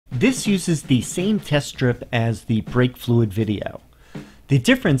This uses the same test strip as the brake fluid video. The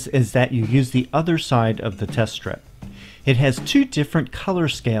difference is that you use the other side of the test strip. It has two different color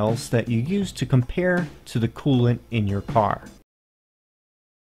scales that you use to compare to the coolant in your car.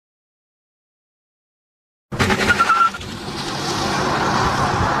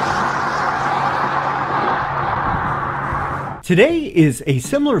 Today is a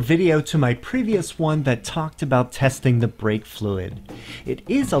similar video to my previous one that talked about testing the brake fluid. It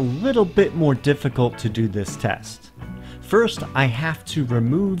is a little bit more difficult to do this test. First, I have to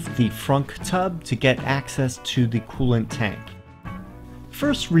remove the front tub to get access to the coolant tank.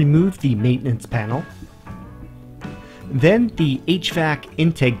 First, remove the maintenance panel, then the HVAC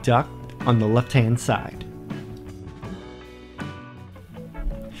intake duct on the left-hand side.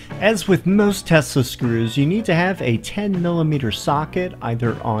 As with most Tesla screws, you need to have a 10mm socket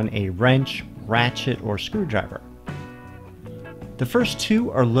either on a wrench, ratchet, or screwdriver. The first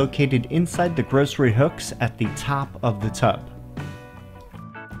two are located inside the grocery hooks at the top of the tub.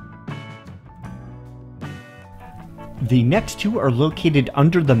 The next two are located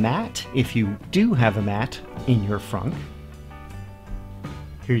under the mat, if you do have a mat in your frunk.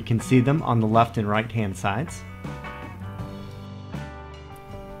 Here you can see them on the left and right hand sides.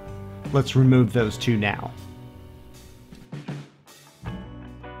 Let's remove those two now.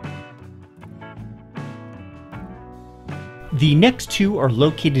 The next two are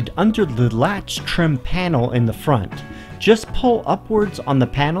located under the latch trim panel in the front. Just pull upwards on the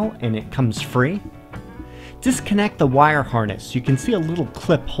panel and it comes free. Disconnect the wire harness. You can see a little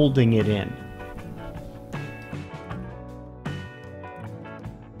clip holding it in.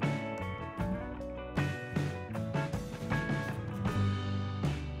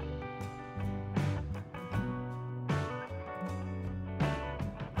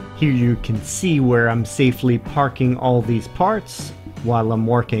 Here you can see where I'm safely parking all these parts while I'm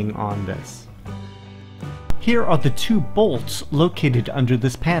working on this. Here are the two bolts located under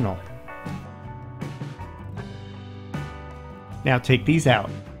this panel. Now take these out.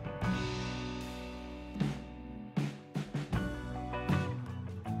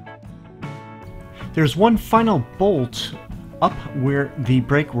 There's one final bolt up where the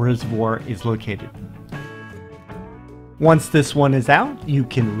brake reservoir is located. Once this one is out, you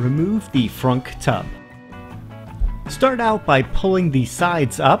can remove the front tub. Start out by pulling the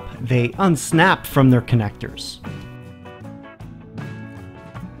sides up. They unsnap from their connectors.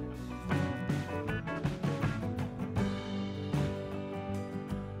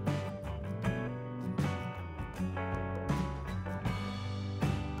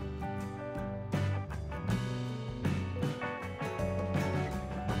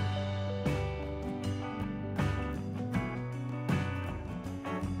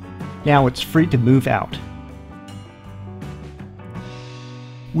 Now it's free to move out.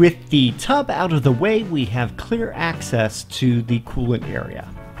 With the tub out of the way, we have clear access to the coolant area.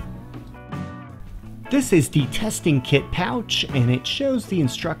 This is the testing kit pouch, and it shows the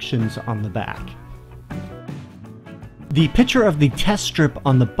instructions on the back. The picture of the test strip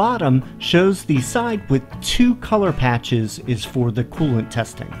on the bottom shows the side with two color patches is for the coolant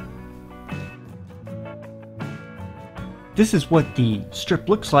testing. This is what the strip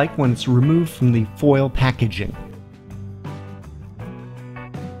looks like when it's removed from the foil packaging.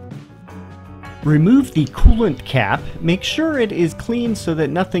 Remove the coolant cap. Make sure it is clean so that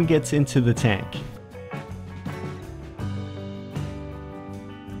nothing gets into the tank.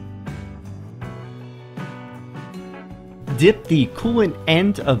 Dip the coolant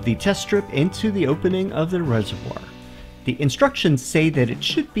end of the test strip into the opening of the reservoir. The instructions say that it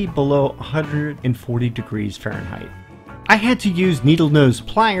should be below 140 degrees Fahrenheit. I had to use needle nose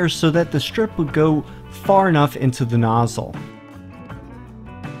pliers so that the strip would go far enough into the nozzle.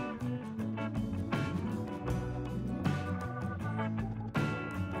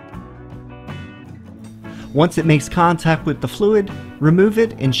 Once it makes contact with the fluid, remove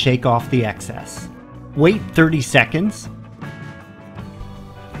it and shake off the excess. Wait 30 seconds.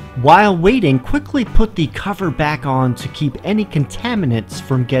 While waiting, quickly put the cover back on to keep any contaminants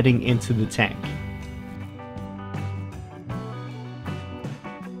from getting into the tank.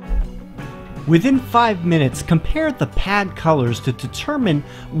 Within 5 minutes, compare the pad colors to determine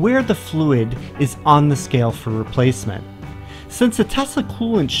where the fluid is on the scale for replacement. Since the Tesla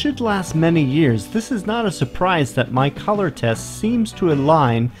coolant should last many years, this is not a surprise that my color test seems to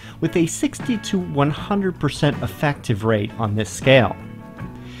align with a 60 to 100% effective rate on this scale.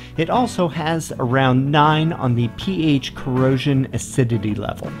 It also has around 9 on the pH corrosion acidity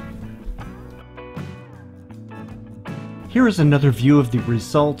level. Here is another view of the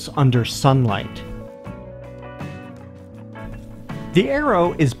results under sunlight. The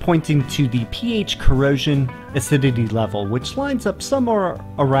arrow is pointing to the pH corrosion acidity level, which lines up somewhere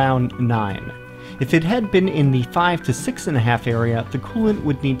around 9. If it had been in the 5 to 6.5 area, the coolant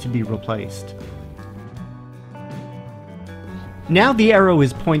would need to be replaced. Now the arrow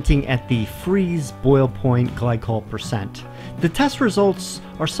is pointing at the freeze boil point glycol percent. The test results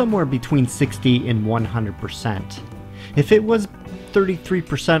are somewhere between 60 and 100%. If it was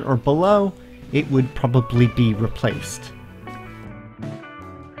 33% or below, it would probably be replaced.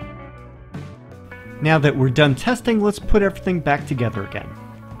 Now that we're done testing, let's put everything back together again.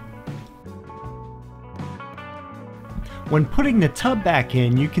 When putting the tub back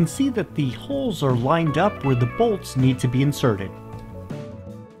in, you can see that the holes are lined up where the bolts need to be inserted.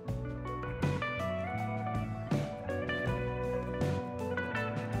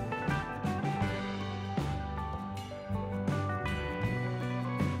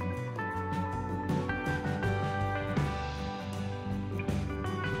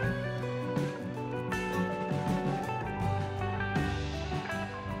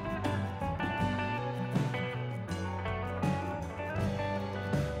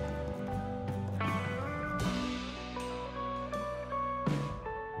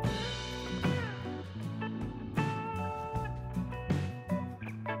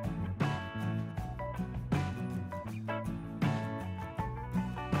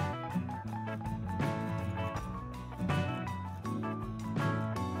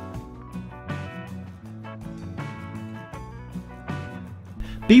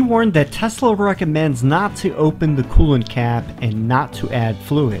 Be warned that Tesla recommends not to open the coolant cap and not to add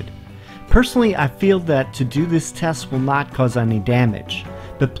fluid. Personally, I feel that to do this test will not cause any damage,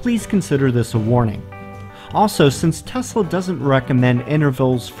 but please consider this a warning. Also, since Tesla doesn't recommend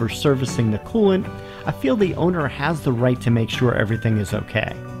intervals for servicing the coolant, I feel the owner has the right to make sure everything is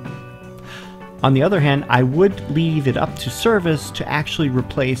okay. On the other hand, I would leave it up to service to actually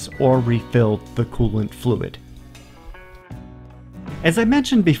replace or refill the coolant fluid. As I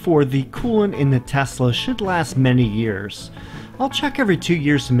mentioned before, the coolant in the Tesla should last many years. I'll check every 2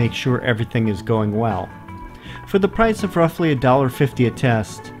 years to make sure everything is going well. For the price of roughly $1.50 a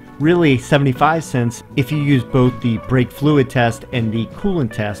test, really 75 cents if you use both the brake fluid test and the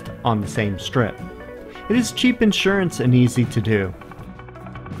coolant test on the same strip. It is cheap insurance and easy to do.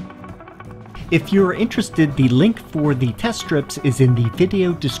 If you're interested, the link for the test strips is in the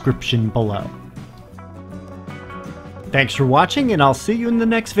video description below. Thanks for watching, and I'll see you in the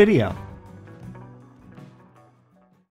next video.